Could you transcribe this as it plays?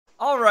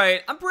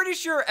Alright, I'm pretty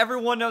sure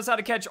everyone knows how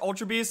to catch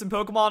Ultra Beasts in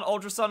Pokemon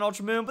Ultra Sun,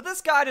 Ultra Moon, but this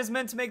guide is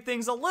meant to make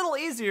things a little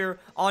easier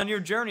on your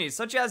journeys,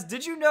 such as,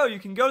 did you know you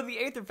can go to the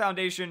Aether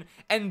Foundation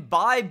and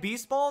buy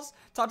Beast Balls?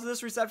 Talk to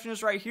this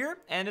receptionist right here,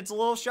 and it's a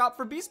little shop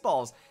for Beast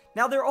Balls.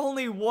 Now, they're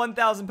only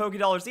 1,000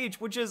 Pokédollars each,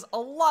 which is a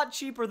lot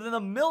cheaper than the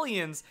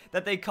millions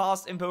that they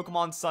cost in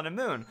Pokemon Sun and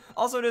Moon.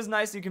 Also, it is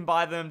nice you can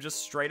buy them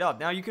just straight up.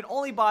 Now, you can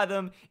only buy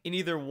them in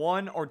either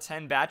 1 or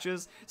 10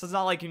 batches, so it's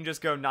not like you can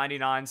just go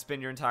 99,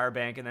 spin your entire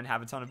bank, and then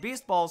have a ton of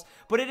Beast Balls,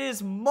 but it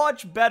is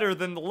much better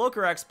than the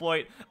Looker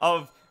exploit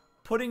of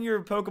putting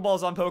your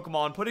Pokeballs on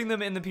Pokemon, putting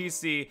them in the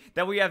PC,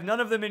 that we have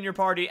none of them in your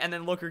party, and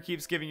then Looker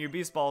keeps giving you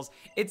Beast Balls.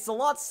 It's a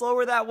lot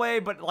slower that way,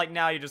 but like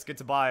now you just get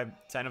to buy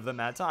 10 of them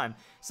at a time.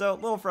 So a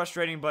little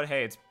frustrating, but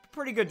hey, it's a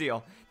pretty good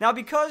deal. Now,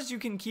 because you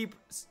can keep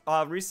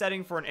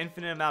resetting for an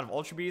infinite amount of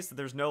Ultra Beasts,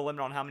 there's no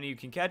limit on how many you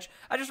can catch,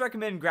 I just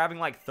recommend grabbing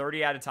like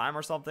 30 at a time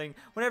or something.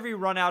 Whenever you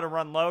run out or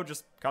run low,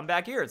 just come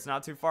back here. It's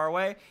not too far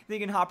away. Then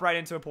you can hop right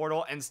into a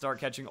portal and start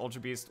catching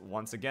Ultra Beasts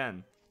once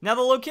again. Now,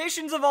 the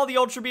locations of all the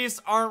Ultra Beasts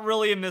aren't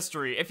really a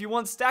mystery. If you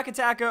want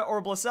Stakataka or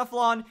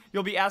Blacephalon,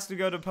 you'll be asked to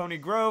go to Pony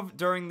Grove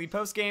during the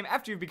post-game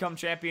after you've become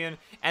champion,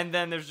 and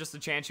then there's just a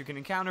chance you can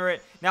encounter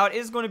it. Now, it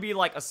is going to be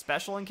like a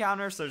special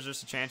encounter, so there's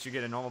just a chance you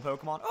get a normal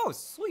Pokemon. Oh,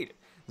 sweet.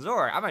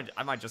 Zora,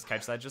 I might just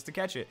catch that just to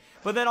catch it.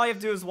 But then all you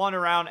have to do is wander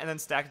around, and then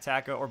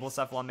Stakataka or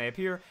Blacephalon may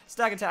appear.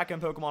 Stakataka in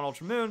Pokemon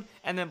Ultra Moon,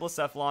 and then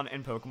Blacephalon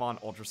in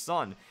Pokemon Ultra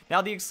Sun.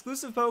 Now, the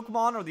exclusive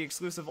Pokemon, or the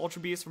exclusive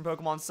Ultra Beasts from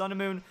Pokemon Sun and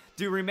Moon,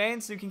 do remain,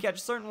 so you can catch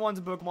certain ones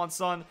in Pokemon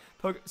Sun,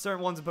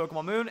 certain ones in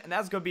Pokemon Moon, and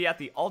that's going to be at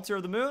the Altar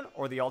of the Moon,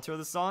 or the Altar of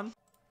the Sun,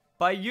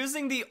 by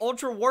using the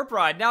Ultra Warp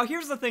Ride. Now,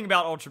 here's the thing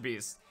about Ultra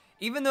Beasts.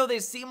 Even though they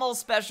seem all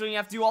special and you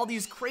have to do all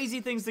these crazy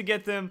things to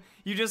get them,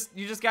 you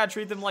just gotta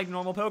treat them like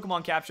normal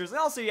Pokemon captures. And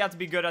also you have to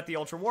be good at the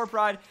Ultra Warp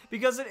Ride,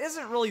 because it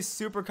isn't really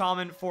super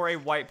common for a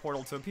white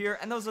portal to appear,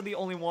 and those are the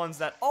only ones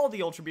that all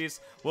the Ultra Beasts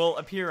will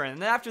appear in.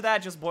 And then after that,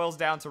 it just boils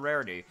down to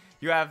rarity.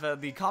 You have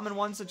the common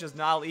ones such as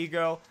Nile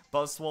Ego,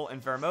 Buzzwole,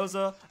 and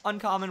Pheromosa,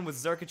 uncommon with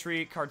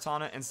Xurkitree,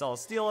 Kartana, and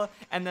Celesteela,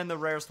 and then the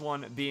rarest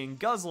one being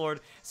Guzzlord.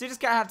 So you just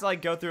kind of have to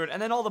like go through it,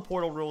 and then all the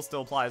portal rules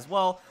still apply as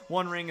well.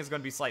 1 ring is going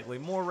to be slightly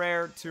more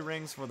rare, 2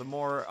 rings for the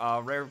more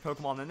rare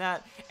Pokemon than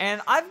that. And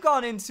I've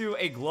gone into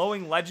a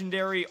glowing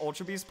legendary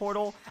Ultra Beast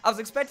portal. I was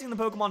expecting the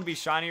Pokemon to be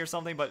shiny or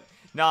something, but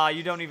nah,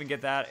 you don't even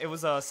get that. It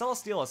was a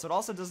Celesteela, so it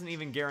also doesn't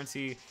even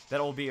guarantee that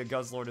it will be a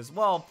Guzzlord as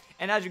well.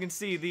 And as you can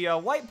see, the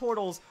white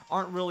portals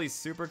aren't really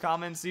super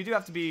common, so you do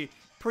have to be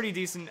pretty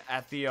decent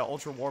at the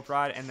Ultra Warp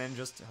Ride, and then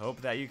just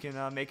hope that you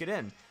can make it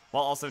in,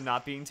 while also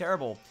not being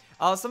terrible.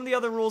 Some of the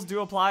other rules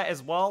do apply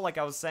as well, like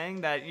I was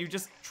saying, that you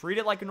just treat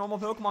it like a normal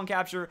Pokemon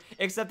capture,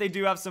 except they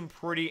do have some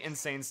pretty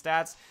insane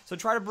stats. So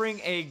try to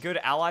bring a good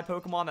ally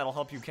Pokemon that'll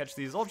help you catch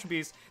these Ultra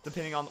Beasts,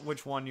 depending on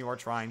which one you are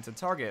trying to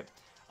target.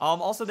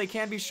 Also, they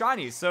can be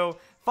shiny. So,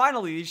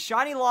 finally, the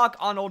shiny lock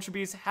on Ultra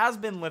Beasts has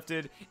been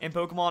lifted in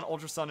Pokemon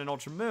Ultra Sun and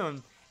Ultra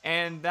Moon,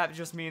 and that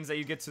just means that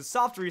you get to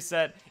soft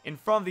reset in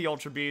front of the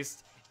Ultra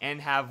Beast and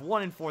have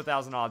 1 in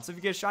 4,000 odds. So if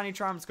you get Shiny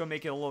Charm, it's going to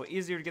make it a little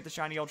easier to get the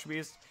shiny Ultra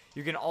Beast.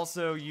 You can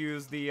also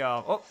use the,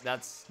 oh,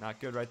 that's not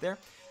good right there.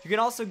 You can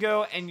also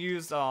go and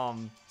use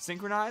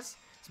Synchronize.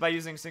 So by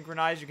using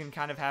Synchronize, you can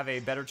kind of have a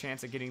better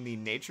chance at getting the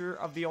nature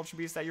of the Ultra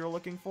Beast that you're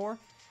looking for,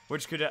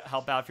 which could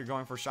help out if you're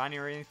going for shiny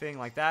or anything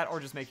like that,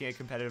 or just making a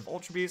competitive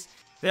Ultra Beast.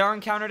 They are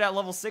encountered at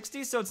level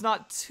 60, so it's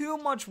not too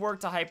much work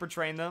to Hyper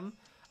Train them.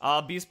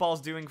 Beast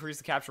Balls do increase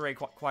the capture rate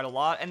quite a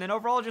lot, and then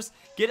overall just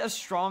get a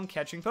strong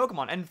catching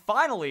Pokemon. And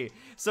finally,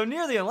 so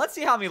near the end, let's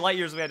see how many light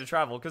years we had to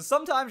travel, because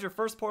sometimes your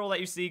first portal that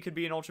you see could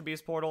be an Ultra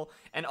Beast portal,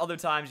 and other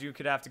times you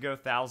could have to go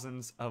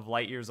thousands of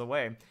light years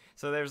away.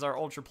 So there's our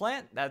Ultra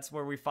Plant. That's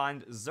where we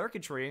find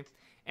Xurkitree.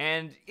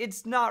 And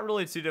it's not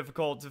really too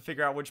difficult to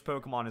figure out which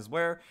Pokemon is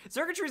where.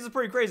 Xurkitree is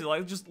pretty crazy.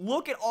 Like, just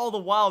look at all the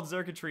wild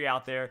Xurkitree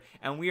out there,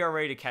 and we are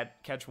ready to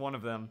catch one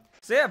of them.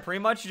 So yeah, pretty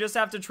much you just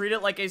have to treat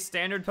it like a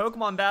standard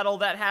Pokemon battle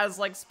that has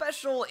like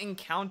special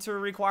encounter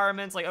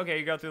requirements. Like, okay,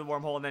 you go through the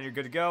wormhole and then you're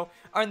good to go.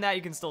 Other than that,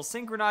 you can still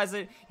synchronize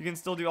it. You can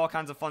still do all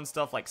kinds of fun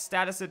stuff like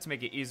status it to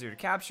make it easier to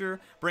capture.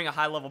 Bring a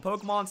high level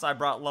Pokemon. So I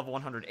brought level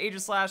 100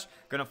 Aegislash.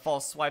 Gonna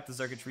false swipe the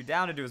Xurkitree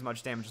down to do as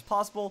much damage as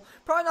possible.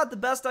 Probably not the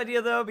best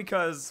idea though,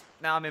 because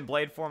now I'm in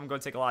Blade form. I'm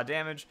going to take a lot of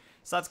damage.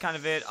 So that's kind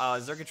of it.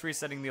 Xurkitree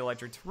setting the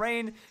electric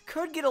terrain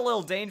could get a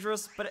little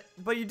dangerous,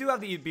 but you do have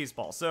the Beast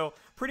Ball. So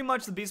pretty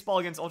much the Beast Ball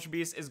against Ultra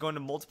Beast is going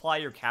to multiply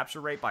your capture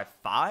rate by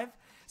 5.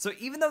 So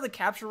even though the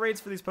capture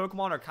rates for these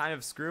Pokemon are kind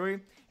of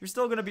screwy, you're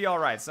still going to be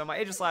alright. So my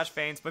Aegislash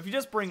faints, but if you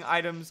just bring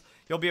items,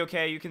 you'll be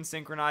okay. You can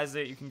synchronize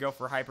it. You can go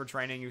for Hyper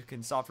Training. You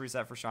can soft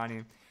reset for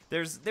Shiny.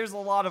 There's a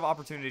lot of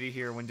opportunity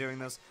here when doing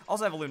this.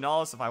 Also, I have a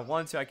Lunalis. If I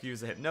wanted to, I could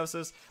use a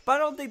Hypnosis, but I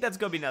don't think that's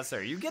going to be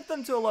necessary. You get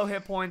them to a low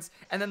hit points,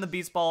 and then the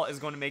Beast Ball is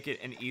going to make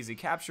it an easy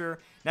capture.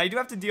 Now, you do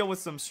have to deal with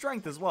some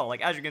strength as well. Like,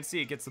 as you can see,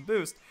 it gets the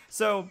boost.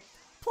 So,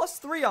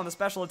 +3 on the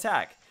special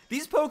attack.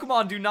 These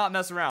Pokemon do not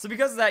mess around. So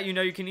because of that, you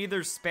know, you can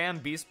either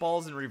spam Beast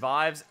Balls and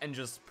Revives and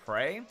just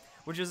pray,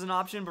 which is an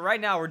option. But right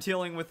now, we're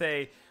dealing with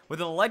an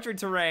Electric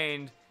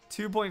Terrain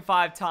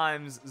 2.5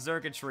 times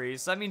Xurkitree,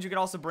 so that means you can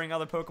also bring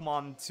other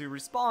Pokemon to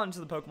respond to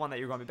the Pokemon that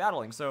you're going to be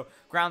battling. So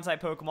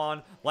Ground-type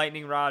Pokemon,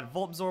 Lightning Rod,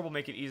 Voltbzorb will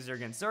make it easier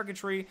against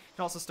Xurkitree. You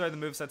can also start the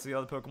movesets of the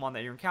other Pokemon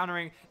that you're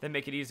encountering, then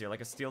make it easier,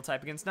 like a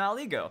Steel-type against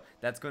Nihilego.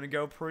 That's going to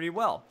go pretty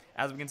well.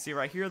 As we can see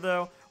right here,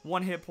 though,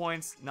 1 hit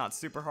points, not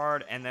super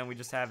hard, and then we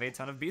just have a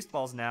ton of Beast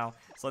Balls now,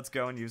 so let's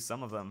go and use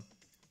some of them.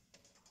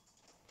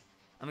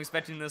 I'm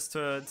expecting this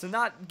to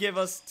not give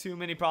us too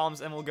many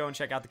problems, and we'll go and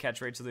check out the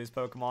catch rates of these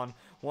Pokemon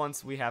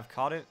once we have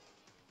caught it.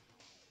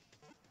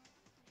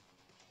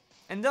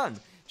 And done.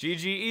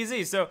 GG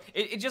easy. So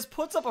it just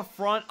puts up a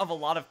front of a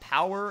lot of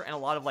power and a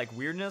lot of like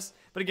weirdness,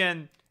 but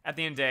again, at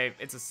the end of the day,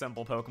 it's a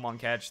simple Pokemon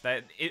catch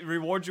that it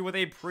rewards you with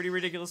a pretty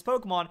ridiculous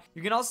Pokemon.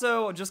 You can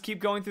also just keep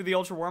going through the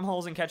Ultra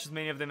Wormholes and catch as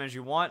many of them as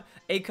you want.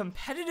 A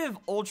competitive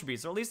Ultra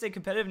Beast, or at least a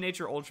competitive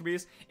nature Ultra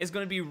Beast, is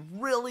going to be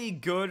really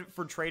good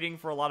for trading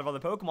for a lot of other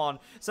Pokemon.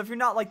 So if you're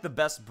not like the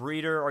best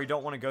breeder or you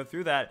don't want to go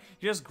through that,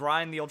 you just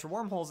grind the Ultra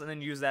Wormholes and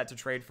then use that to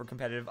trade for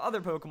competitive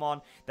other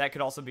Pokemon that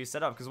could also be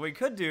set up. Because what you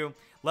could do,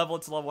 level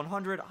it to level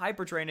 100,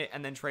 hyper train it,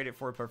 and then trade it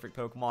for a perfect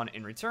Pokemon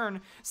in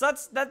return. So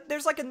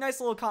there's like a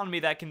nice little economy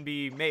that can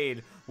be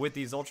made with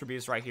these Ultra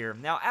Beasts right here.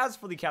 Now, as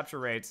for the capture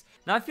rates,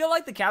 now I feel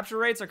like the capture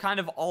rates are kind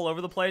of all over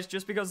the place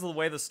just because of the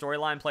way the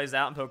storyline plays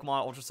out in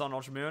Pokemon Ultra Sun,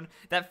 Ultra Moon.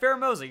 That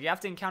Pheromosa, you have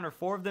to encounter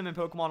 4 of them in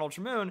Pokemon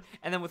Ultra Moon,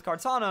 and then with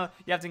Kartana,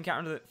 you have to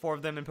encounter 4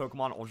 of them in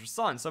Pokemon Ultra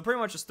Sun. So pretty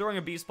much just throwing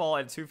a Beast Ball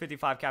at a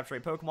 255 capture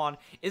rate Pokemon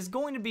is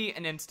going to be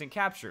an instant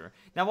capture.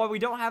 Now, while we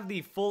don't have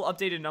the full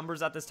updated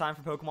numbers at this time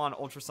for Pokemon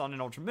Ultra Sun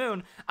and Ultra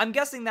Moon, I'm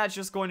guessing that's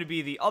just going to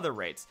be the other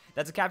rates.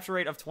 That's a capture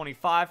rate of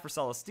 25 for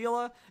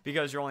Celesteela,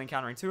 because you're only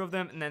encountering 2 of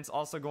them, and then it's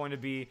also going to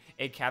be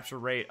a capture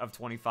rate of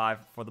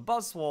 25 for the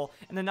Buzzwole,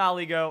 and the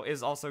Nihilego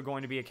is also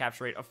going to be a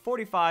capture rate of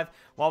 45,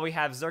 while we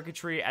have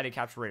Xurkitree at a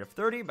capture rate of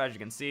 30, but as you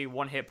can see,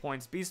 1 hit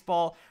points Beast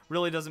Ball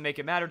really doesn't make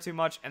it matter too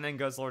much, and then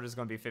Guzzlord is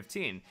going to be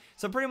 15.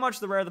 So pretty much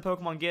the rarer the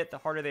Pokemon get, the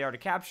harder they are to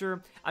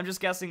capture. I'm just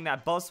guessing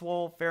that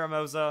Buzzwole,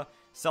 Pheromosa,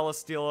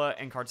 Celesteela,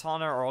 and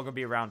Kartana are all going to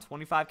be around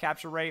 25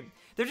 capture rate.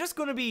 They're just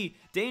going to be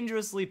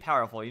dangerously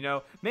powerful, you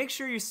know? Make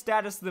sure you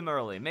status them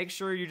early. Make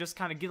sure you just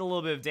kind of get a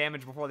little bit of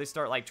damage before they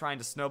start, like, trying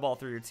to snowball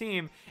through your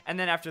team. And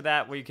then after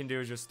that, what you can do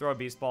is just throw a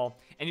Beast Ball,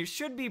 and you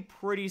should be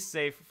pretty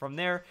safe from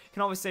there. You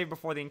can always save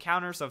before the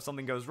encounter, so if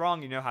something goes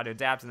wrong, you know how to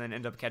adapt and then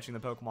end up catching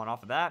the Pokemon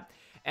off of that.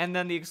 And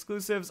then the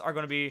exclusives are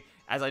going to be,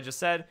 as I just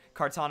said,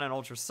 Kartana and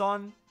Ultra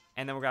Sun.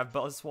 And then we're going to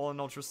have Buzzwole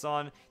and Ultra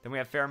Sun. Then we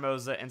have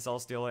Pheromosa and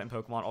Celesteela and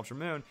Pokemon Ultra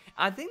Moon.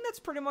 I think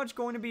that's pretty much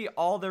going to be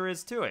all there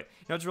is to it.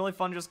 You know, it's really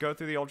fun to just go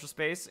through the Ultra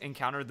Space,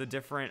 encounter the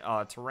different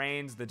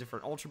terrains, the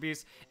different Ultra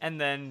Beasts, and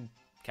then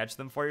catch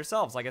them for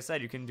yourselves. Like I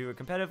said, you can do it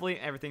competitively,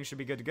 and everything should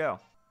be good to go.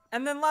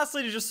 And then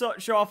lastly, to just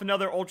show off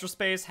another Ultra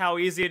Space, how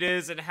easy it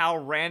is and how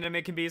random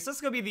it can be. So this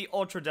is going to be the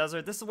Ultra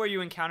Desert. This is where you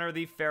encounter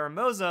the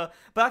Pheromosa,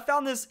 but I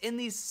found this in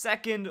the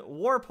second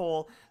warp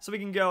hole, so we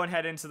can go and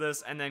head into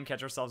this and then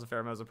catch ourselves a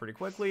Pheromosa pretty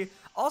quickly.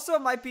 Also,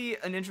 it might be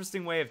an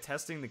interesting way of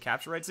testing the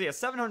capture rate. So yeah,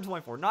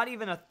 724, not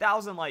even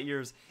 1,000 light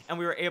years, and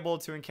we were able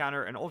to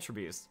encounter an Ultra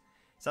Beast.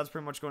 So that's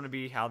pretty much going to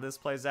be how this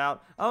plays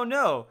out. Oh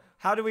no,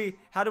 how do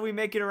we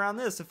make it around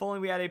this? If only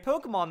we had a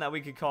Pokemon that we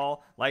could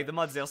call, like the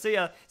Mudsdale. So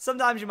yeah,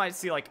 sometimes you might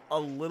see like a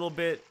little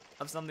bit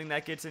of something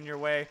that gets in your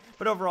way,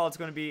 but overall it's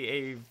going to be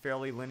a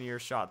fairly linear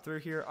shot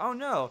through here. Oh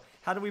no,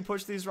 how do we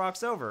push these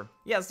rocks over?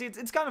 Yeah, see,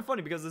 it's kind of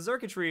funny because the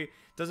Xurkitree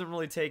doesn't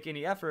really take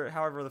any effort.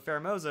 However, the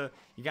Pheromosa,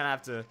 you kind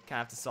of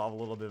have to solve a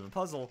little bit of a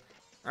puzzle.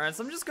 Alright,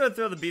 so I'm just going to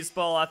throw the Beast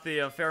Ball at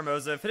the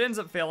Pheromosa. If it ends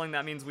up failing,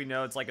 that means we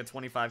know it's like a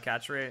 25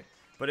 catch rate.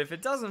 But if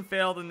it doesn't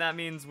fail, then that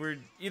means we're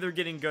either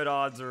getting good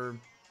odds or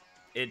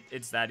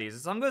it's that easy.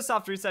 So I'm going to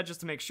soft reset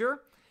just to make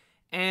sure.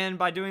 And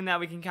by doing that,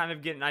 we can kind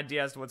of get an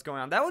idea as to what's going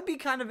on. That would be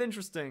kind of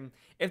interesting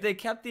if they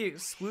kept the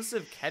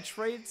exclusive catch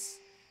rates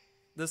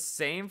the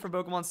same for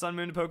Pokemon Sun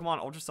Moon to Pokemon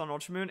Ultra Sun,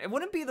 Ultra Moon. It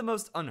wouldn't be the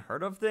most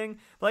unheard of thing,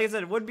 but like I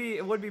said, it would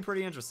be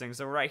pretty interesting.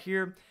 So right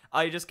here,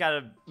 you just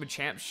gotta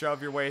Machamp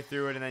shove your way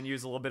through it and then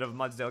use a little bit of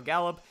Mudsdale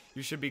Gallop.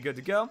 You should be good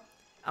to go.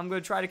 I'm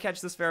going to try to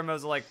catch this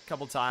Pheromosa like a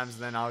couple times,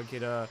 and then I'll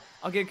get a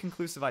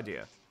conclusive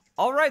idea.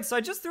 Alright, so I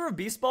just threw a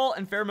Beast Ball,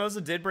 and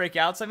Pheromosa did break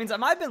out, so that means I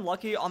might have been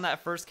lucky on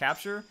that first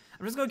capture.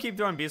 I'm just going to keep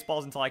throwing Beast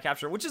Balls until I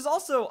capture, which is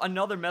also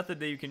another method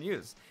that you can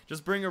use.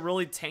 Just bring a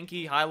really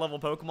tanky, high-level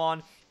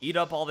Pokemon, eat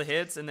up all the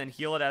hits, and then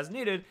heal it as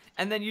needed,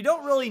 and then you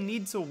don't really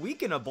need to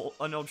weaken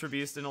an Ultra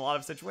Beast in a lot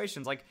of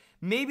situations. Like,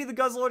 maybe the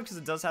Guzzlord, because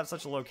it does have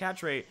such a low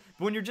catch rate,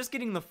 but when you're just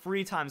getting the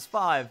free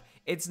 ×5,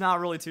 it's not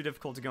really too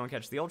difficult to go and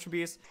catch the Ultra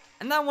Beast.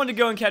 And I wanted to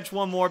go and catch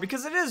one more,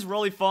 because it is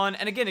really fun,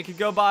 and again, it could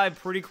go by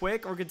pretty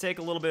quick, or it could take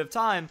a little bit of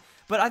time,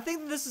 but I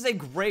think this is a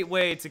great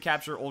way to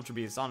capture Ultra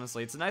Beasts,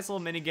 honestly. It's a nice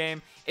little mini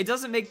game. It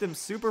doesn't make them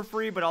super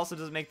free, but also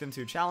doesn't make them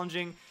too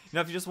challenging. You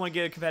know, if you just want to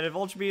get a competitive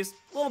Ultra Beast,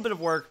 a little bit of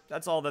work,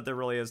 that's all that there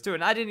really is to it.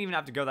 And I didn't even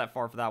have to go that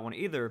far for that one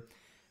either.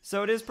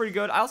 So it is pretty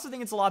good. I also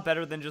think it's a lot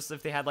better than just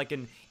if they had like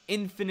an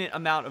infinite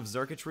amount of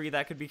circuitry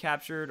that could be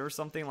captured or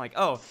something. Like,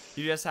 oh,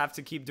 you just have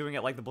to keep doing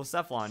it like the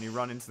Blacephalon. You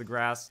run into the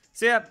grass.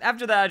 So yeah,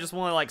 after that, I just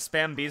want to like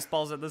spam Beast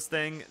Balls at this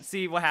thing.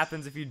 See what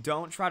happens if you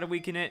don't try to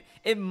weaken it.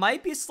 It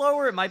might be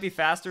slower. It might be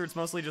faster. It's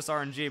mostly just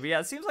RNG. But yeah,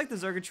 it seems like the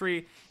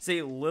circuitry is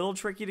a little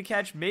tricky to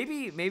catch.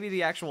 Maybe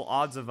the actual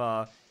odds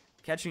of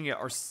catching it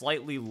are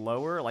slightly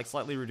lower, like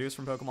slightly reduced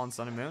from Pokemon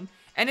Sun and Moon.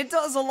 And it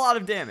does a lot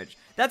of damage.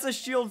 That's a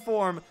shield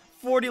form,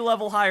 40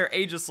 level higher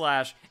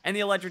Aegislash, and the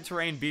Electric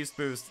Terrain Beast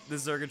Boost. The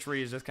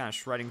circuitry is just kind of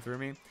shredding through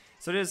me.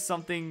 So it is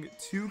something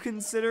to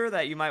consider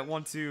that you might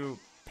want to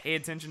pay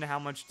attention to how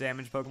much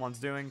damage Pokemon's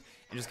doing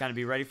and just kind of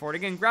be ready for it.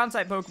 Again, ground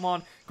type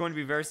Pokemon going to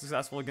be very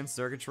successful against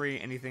circuitry,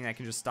 anything that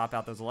can just stop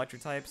out those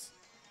electric types.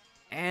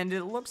 And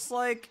it looks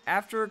like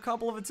after a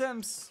couple of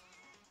attempts,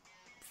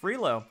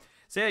 Freelo.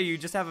 So yeah, you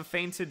just have a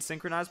fainted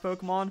synchronized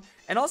Pokemon,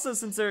 and also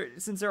since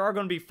there are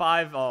going to be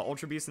 5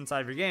 Ultra Beasts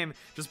inside of your game,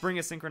 just bring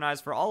a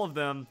synchronized for all of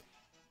them.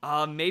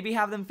 Maybe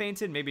have them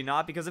fainted, maybe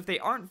not, because if they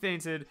aren't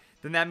fainted,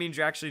 then that means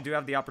you actually do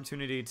have the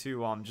opportunity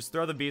to just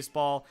throw the Beast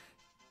Ball.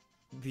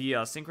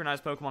 The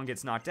synchronized Pokemon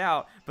gets knocked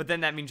out, but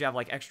then that means you have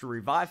like extra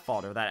revive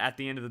fodder that at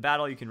the end of the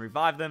battle you can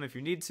revive them if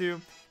you need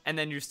to, and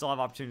then you still have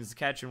opportunities to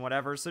catch and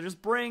whatever. So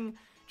just bring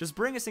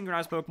a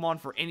synchronized Pokemon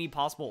for any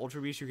possible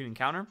Ultra Beast you can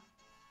encounter.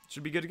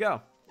 Should be good to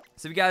go.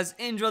 So if you guys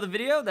enjoyed the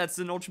video, that's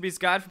an Ultra Beast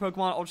guide for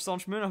Pokemon Ultra Sun,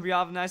 Ultra Moon. I hope you all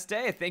have a nice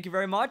day. Thank you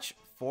very much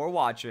for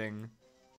watching.